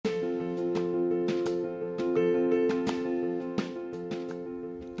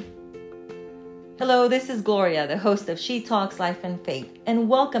Hello, this is Gloria, the host of She Talks Life and Faith, and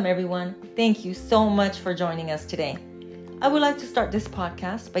welcome everyone. Thank you so much for joining us today. I would like to start this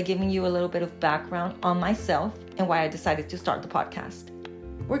podcast by giving you a little bit of background on myself and why I decided to start the podcast.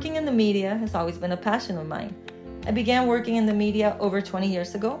 Working in the media has always been a passion of mine. I began working in the media over 20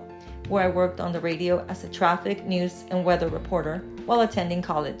 years ago, where I worked on the radio as a traffic, news, and weather reporter while attending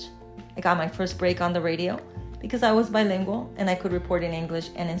college. I got my first break on the radio because I was bilingual and I could report in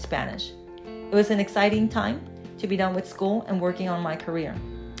English and in Spanish. It was an exciting time to be done with school and working on my career.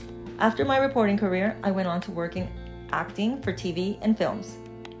 After my reporting career, I went on to working acting for TV and films.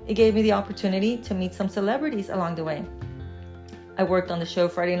 It gave me the opportunity to meet some celebrities along the way. I worked on the show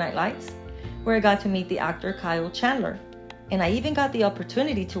Friday Night Lights, where I got to meet the actor Kyle Chandler. And I even got the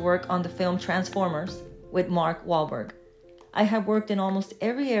opportunity to work on the film Transformers with Mark Wahlberg. I have worked in almost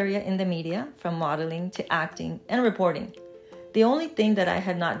every area in the media, from modeling to acting and reporting. The only thing that I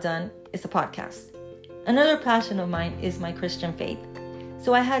had not done is a podcast. Another passion of mine is my Christian faith.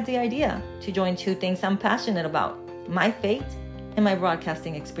 So I had the idea to join two things I'm passionate about, my faith and my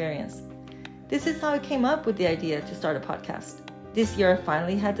broadcasting experience. This is how I came up with the idea to start a podcast. This year I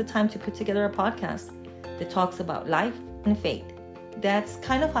finally had the time to put together a podcast that talks about life and faith. That's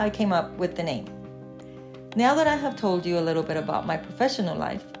kind of how I came up with the name. Now that I have told you a little bit about my professional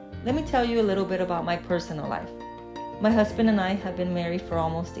life, let me tell you a little bit about my personal life. My husband and I have been married for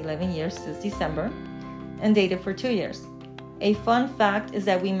almost 11 years this December and dated for 2 years. A fun fact is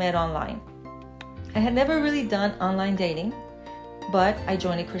that we met online. I had never really done online dating, but I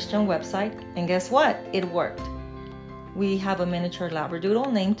joined a Christian website and guess what? It worked. We have a miniature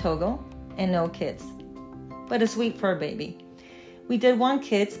Labradoodle named Togo and no kids, but a sweet fur baby. We did want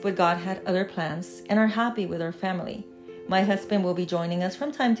kids, but God had other plans and are happy with our family. My husband will be joining us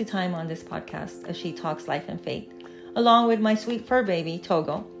from time to time on this podcast as She Talks Life and Faith. Along with my sweet fur baby,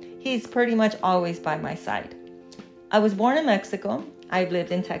 Togo, he's pretty much always by my side. I was born in Mexico. I've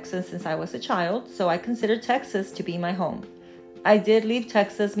lived in Texas since I was a child, so I consider Texas to be my home. I did leave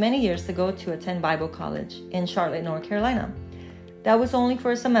Texas many years ago to attend Bible college in Charlotte, North Carolina. That was only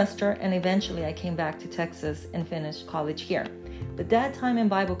for a semester, and eventually I came back to Texas and finished college here. But that time in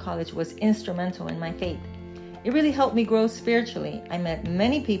Bible college was instrumental in my faith. It really helped me grow spiritually. I met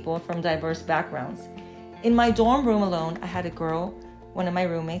many people from diverse backgrounds. In my dorm room alone, I had a girl, one of my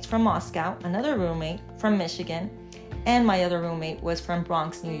roommates from Moscow, another roommate from Michigan, and my other roommate was from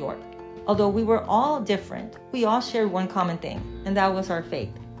Bronx, New York. Although we were all different, we all shared one common thing, and that was our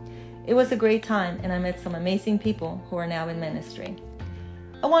faith. It was a great time, and I met some amazing people who are now in ministry.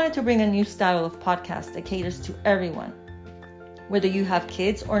 I wanted to bring a new style of podcast that caters to everyone. Whether you have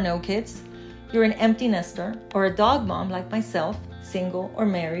kids or no kids, you're an empty nester, or a dog mom like myself, single or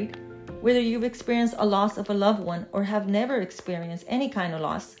married, whether you've experienced a loss of a loved one or have never experienced any kind of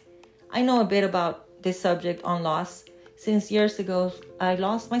loss. I know a bit about this subject on loss since years ago I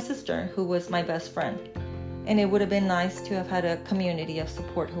lost my sister, who was my best friend, and it would have been nice to have had a community of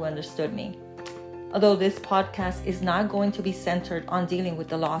support who understood me. Although this podcast is not going to be centered on dealing with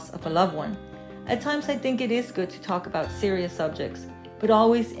the loss of a loved one, at times I think it is good to talk about serious subjects, but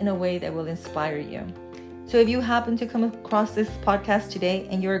always in a way that will inspire you. So if you happen to come across this podcast today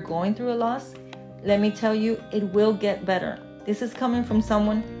and you're going through a loss, let me tell you, it will get better. This is coming from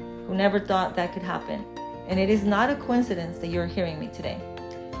someone who never thought that could happen. And it is not a coincidence that you're hearing me today.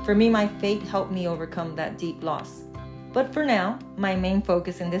 For me, my faith helped me overcome that deep loss. But for now, my main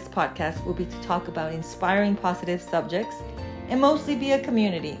focus in this podcast will be to talk about inspiring positive subjects and mostly be a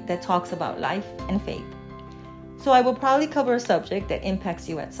community that talks about life and faith. So I will probably cover a subject that impacts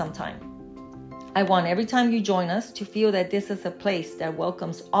you at some time. I want every time you join us to feel that this is a place that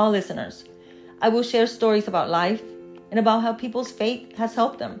welcomes all listeners. I will share stories about life and about how people's faith has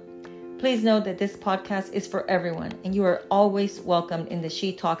helped them. Please know that this podcast is for everyone and you are always welcomed in the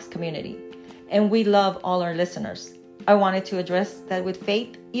She Talks community. And we love all our listeners. I wanted to address that with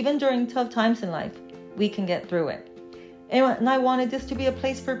faith, even during tough times in life, we can get through it. And I wanted this to be a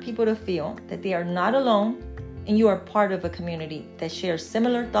place for people to feel that they are not alone and you are part of a community that shares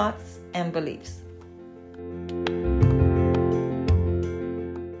similar thoughts and beliefs.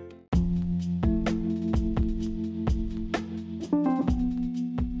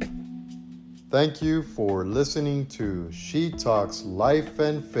 Thank you for listening to She Talks Life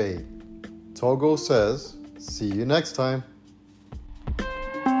and Faith. Togo says, see you next time.